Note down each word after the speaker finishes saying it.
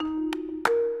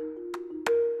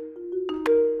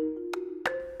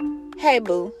Hey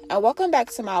boo, and welcome back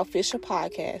to my official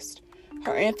podcast,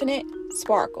 Her Infinite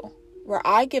Sparkle, where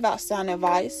I give out sound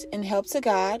advice and help to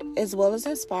guide as well as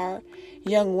inspire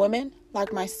young women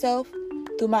like myself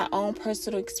through my own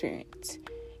personal experience.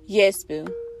 Yes boo,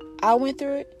 I went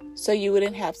through it so you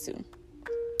wouldn't have to.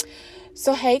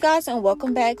 So hey guys, and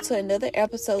welcome back to another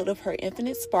episode of Her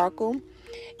Infinite Sparkle.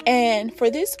 And for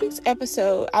this week's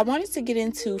episode, I wanted to get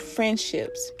into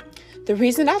friendships. The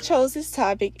reason I chose this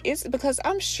topic is because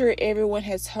I'm sure everyone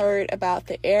has heard about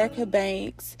the Ericka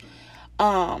Banks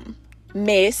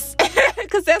mess.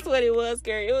 Because that's what it was,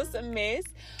 girl. It was a mess.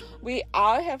 We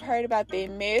all have heard about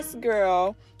that mess,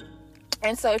 girl.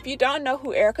 And so if you don't know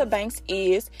who Ericka Banks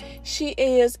is, she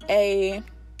is a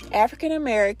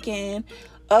African-American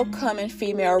upcoming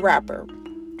female rapper.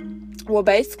 Well,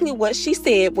 basically what she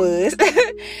said was,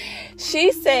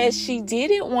 she said she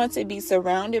didn't want to be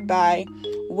surrounded by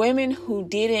women who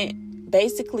didn't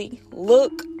basically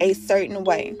look a certain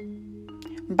way.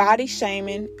 Body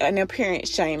shaming and appearance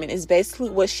shaming is basically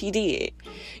what she did.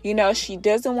 You know, she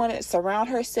doesn't want to surround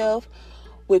herself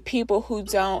with people who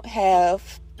don't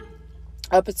have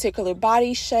a particular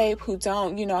body shape, who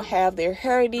don't, have their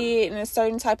hair did in a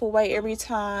certain type of way every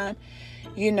time.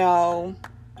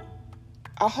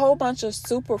 A whole bunch of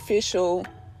superficial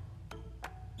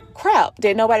crap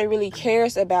that nobody really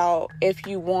cares about if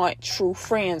you want true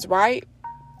friends, right?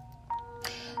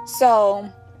 So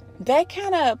that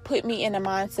kind of put me in the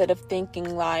mindset of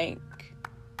thinking like,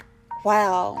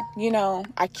 wow,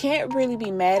 I can't really be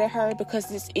mad at her because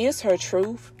this is her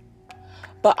truth.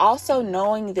 But also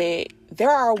knowing that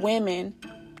there are women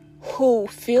who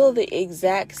feel the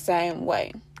exact same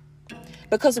way.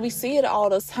 Because we see it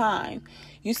all the time.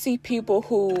 You see people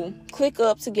who click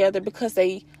up together because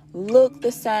they look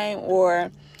the same or,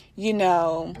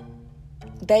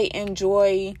 they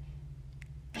enjoy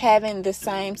having the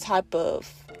same type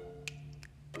of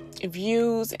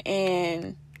views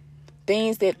and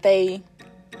things that they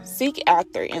seek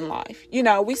after in life.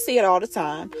 We see it all the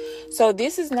time. So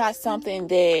this is not something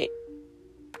that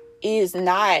isn't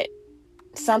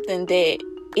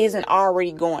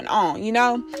already going on,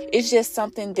 It's just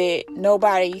something that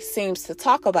nobody seems to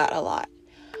talk about a lot.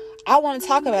 I want to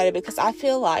talk about it because I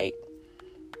feel like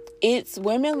it's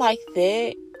women like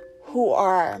that who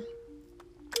are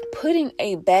putting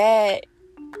a bad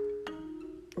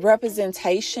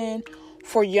representation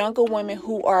for younger women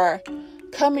who are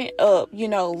coming up,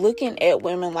 looking at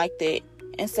women like that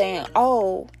and saying,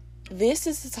 oh, this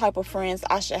is the type of friends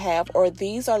I should have, or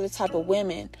these are the type of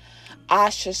women I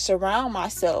should surround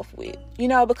myself with,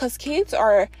 because kids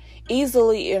are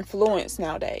easily influenced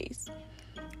nowadays.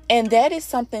 And that is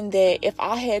something that if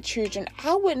I had children,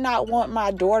 I would not want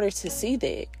my daughter to see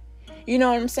that. You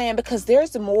know what I'm saying? Because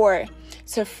there's more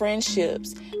to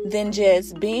friendships than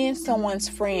just being someone's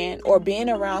friend or being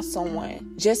around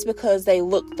someone just because they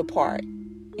look the part.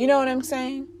 You know what I'm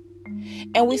saying?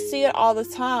 And we see it all the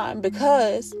time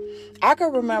because I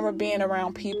can remember being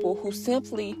around people who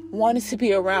simply wanted to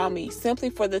be around me simply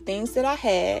for the things that I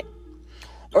had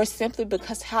or simply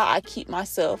because how I keep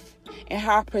myself and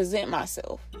how I present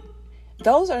myself.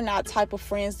 Those are not type of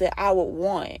friends that I would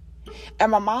want.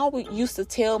 And my mom used to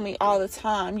tell me all the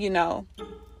time, you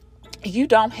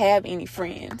don't have any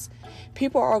friends.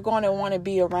 People are going to want to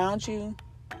be around you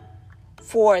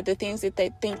for the things that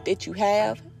they think that you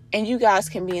have. And you guys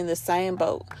can be in the same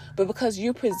boat. But because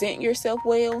you present yourself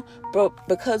well, but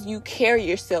because you carry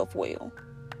yourself well,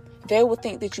 they will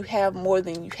think that you have more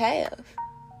than you have.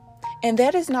 And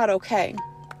that is not okay.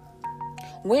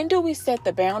 When do we set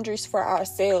the boundaries for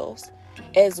ourselves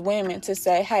as women to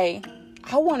say, hey,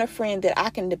 I want a friend that I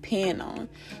can depend on,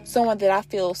 someone that I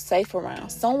feel safe around,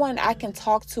 someone I can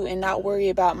talk to and not worry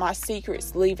about my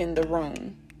secrets leaving the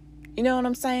room. You know what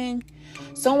I'm saying?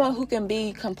 Someone who can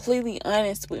be completely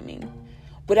honest with me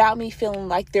without me feeling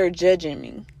like they're judging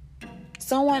me.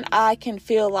 Someone I can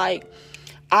feel like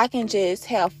I can just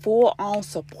have full-on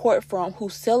support from, who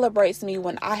celebrates me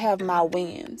when I have my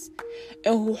wins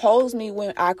and who holds me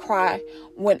when I cry,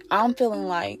 when I'm feeling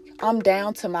like I'm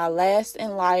down to my last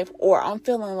in life or I'm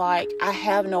feeling like I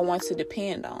have no one to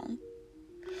depend on.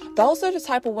 Those are the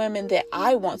type of women that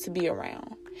I want to be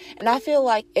around. And I feel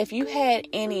like if you had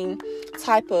any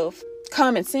type of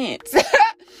common sense,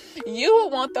 you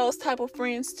would want those type of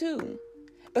friends too.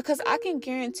 Because I can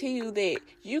guarantee you that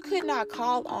you could not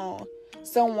call on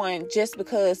someone just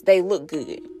because they look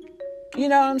good. You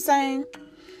know what I'm saying?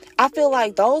 I feel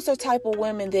like those are type of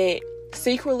women that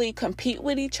secretly compete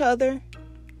with each other,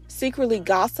 secretly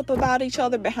gossip about each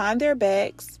other behind their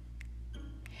backs.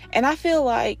 And I feel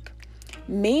like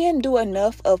men do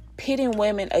enough of pitting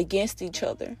women against each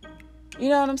other. You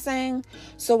know what I'm saying?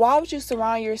 So why would you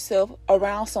surround yourself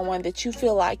around someone that you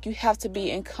feel like you have to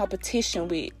be in competition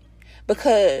with?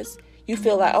 Because you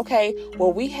feel like, okay,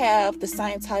 well, we have the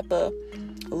same type of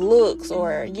looks,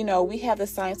 or, we have the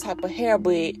same type of hair,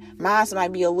 but mine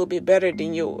might be a little bit better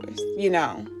than yours.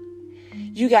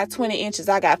 You got 20 inches,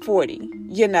 I got 40.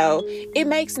 It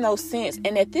makes no sense.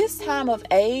 And at this time of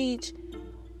age,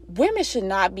 women should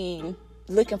not be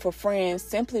looking for friends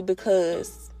simply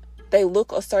because they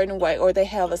look a certain way or they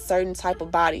have a certain type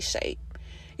of body shape.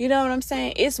 You know what I'm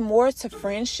saying? It's more to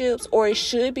friendships, or it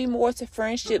should be more to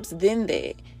friendships than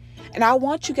that. And I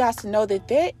want you guys to know that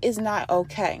that is not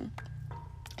okay.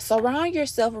 Surround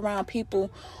yourself around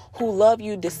people who love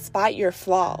you despite your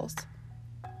flaws.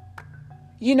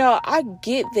 I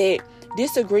get that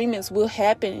disagreements will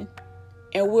happen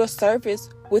and will surface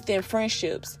within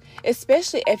friendships,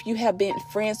 especially if you have been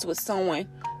friends with someone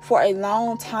for a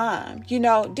long time.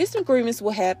 Disagreements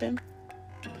will happen.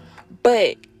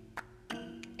 But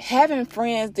having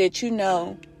friends that you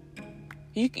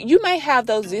may have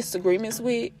those disagreements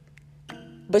with,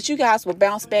 but you guys will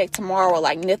bounce back tomorrow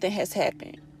like nothing has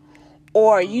happened.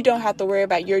 Or you don't have to worry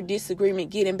about your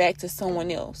disagreement getting back to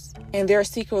someone else and they're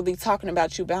secretly talking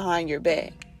about you behind your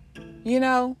back.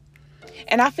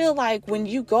 And I feel like when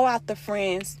you go after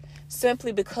friends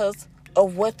simply because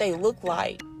of what they look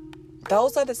like,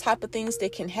 those are the type of things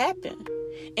that can happen.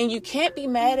 And you can't be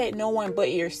mad at no one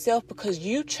but yourself, because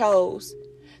you chose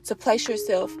to place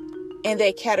yourself in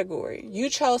that category. You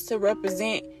chose to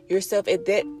represent yourself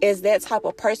as that type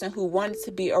of person who wanted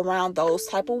to be around those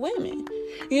type of women.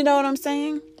 You know what I'm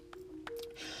saying?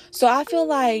 So I feel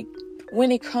like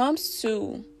when it comes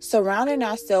to surrounding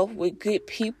ourselves with good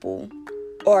people,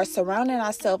 or surrounding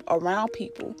ourselves around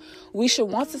people, we should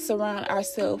want to surround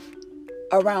ourselves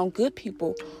around good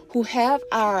people who have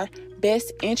our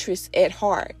best interests at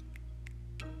heart.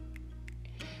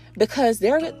 Because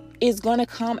there is going to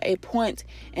come a point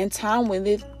in time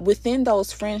within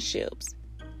those friendships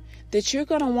that you're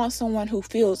going to want someone who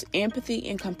feels empathy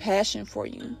and compassion for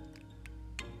you.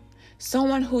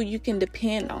 Someone who you can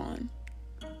depend on,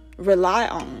 rely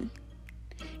on.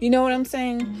 You know what I'm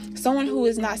saying? Someone who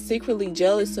is not secretly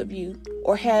jealous of you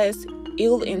or has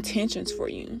ill intentions for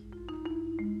you.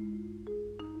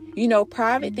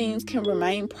 Private things can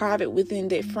remain private within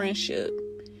that friendship,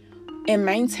 and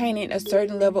maintaining a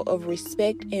certain level of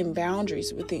respect and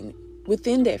boundaries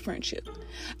within that friendship.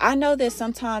 I know that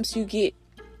sometimes you get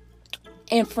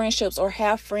in friendships or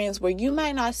have friends where you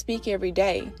might not speak every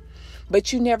day,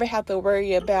 but you never have to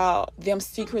worry about them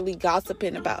secretly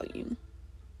gossiping about you.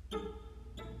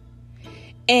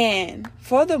 And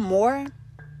furthermore,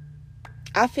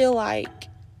 I feel like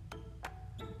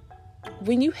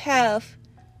when you have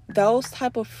those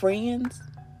type of friends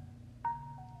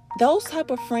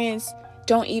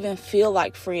don't even feel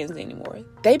like friends anymore.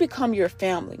 They become your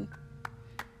family.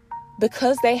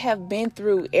 Because they have been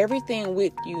through everything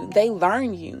with you, they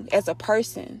learn you as a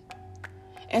person.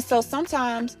 And so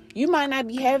sometimes you might not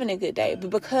be having a good day, but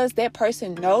because that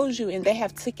person knows you and they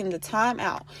have taken the time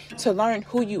out to learn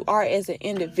who you are as an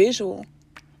individual,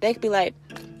 they could be like,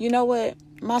 you know what?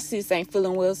 My sis ain't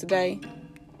feeling well today.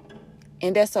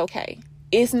 And that's okay.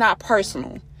 It's not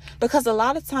personal. Because a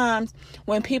lot of times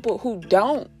when people who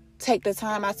don't take the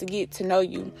time out to get to know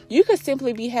you, you could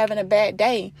simply be having a bad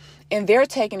day and they're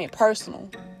taking it personal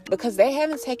because they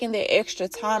haven't taken their extra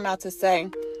time out to say,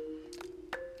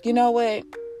 you know what?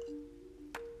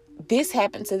 This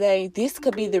happened today. This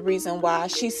could be the reason why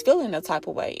she's feeling a type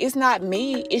of way. It's not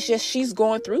me. It's just she's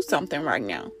going through something right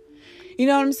now. You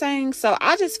know what I'm saying? So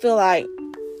I just feel like,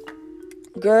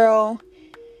 girl,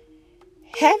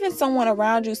 having someone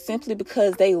around you simply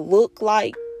because they look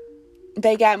like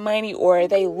they got money or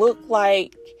they look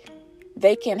like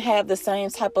they can have the same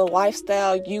type of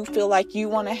lifestyle you feel like you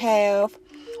want to have,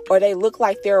 or they look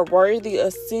like they're worthy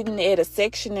of sitting at a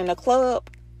section in a club,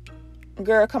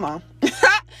 girl, come on.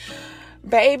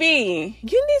 Baby,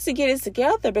 you need to get it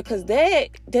together, because that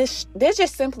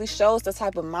just simply shows the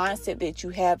type of mindset that you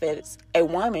have as a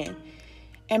woman.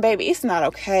 And baby, it's not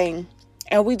okay.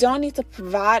 And we don't need to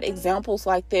provide examples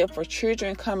like that for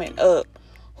children coming up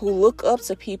who look up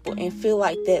to people and feel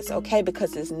like that's okay,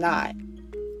 because it's not.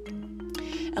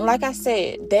 And like I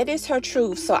said, that is her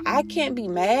truth. So I can't be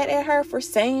mad at her for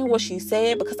saying what she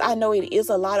said, because I know it is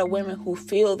a lot of women who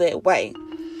feel that way.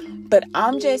 But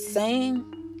I'm just saying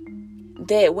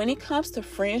that when it comes to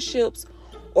friendships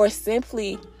or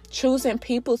simply choosing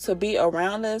people to be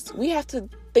around us, we have to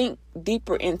think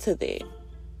deeper into that.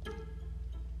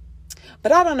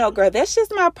 But I don't know, girl. That's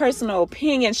just my personal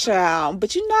opinion, child.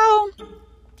 But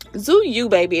Do you,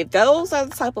 baby. If those are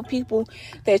the type of people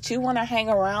that you want to hang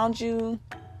around you,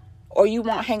 or you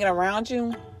want hanging around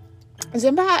you,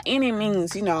 then by any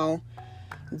means, do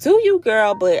you,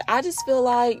 girl. But I just feel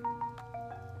like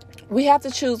we have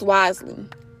to choose wisely.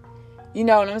 You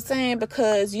know what I'm saying?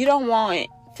 Because you don't want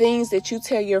things that you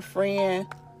tell your friend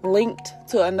linked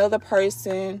to another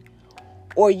person,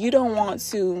 or you don't want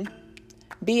to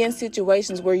be in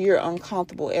situations where you're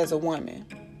uncomfortable as a woman,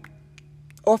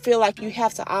 or feel like you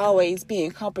have to always be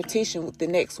in competition with the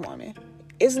next woman.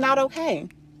 It's not okay.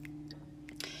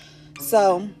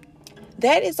 So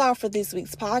that is all for this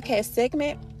week's podcast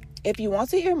segment. If you want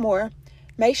to hear more,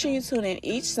 make sure you tune in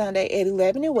each Sunday at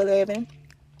 11:11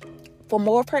 for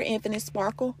more of Her Infinite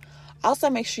Sparkle.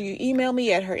 Also, make sure you email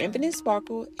me at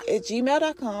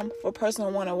herinfinitesparkle@gmail.com for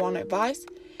personal one-on-one advice,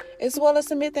 as well as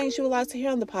submit things you would like to hear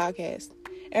on the podcast.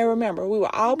 And remember, we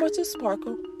were all meant to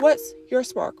sparkle. What's your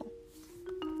sparkle?